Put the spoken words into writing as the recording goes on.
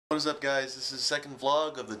What is up, guys? This is the second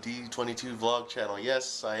vlog of the D22 vlog channel.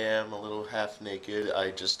 Yes, I am a little half naked.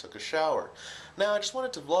 I just took a shower. Now, I just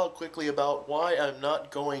wanted to vlog quickly about why I'm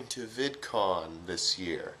not going to VidCon this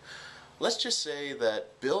year. Let's just say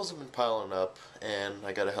that bills have been piling up and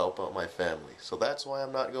I gotta help out my family. So that's why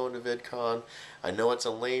I'm not going to VidCon. I know it's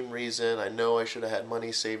a lame reason. I know I should have had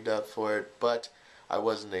money saved up for it, but I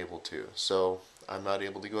wasn't able to. So I'm not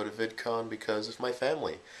able to go to VidCon because of my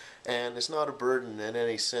family. And it's not a burden in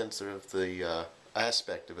any sense of the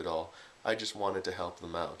aspect of it all. I just wanted to help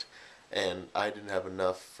them out. And I didn't have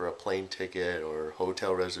enough for a plane ticket or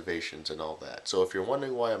hotel reservations and all that. So if you're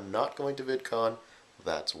wondering why I'm not going to VidCon,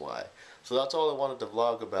 that's why. So that's all I wanted to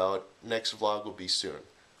vlog about. Next vlog will be soon.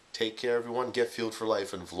 Take care, everyone. Get fueled for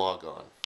life and vlog on.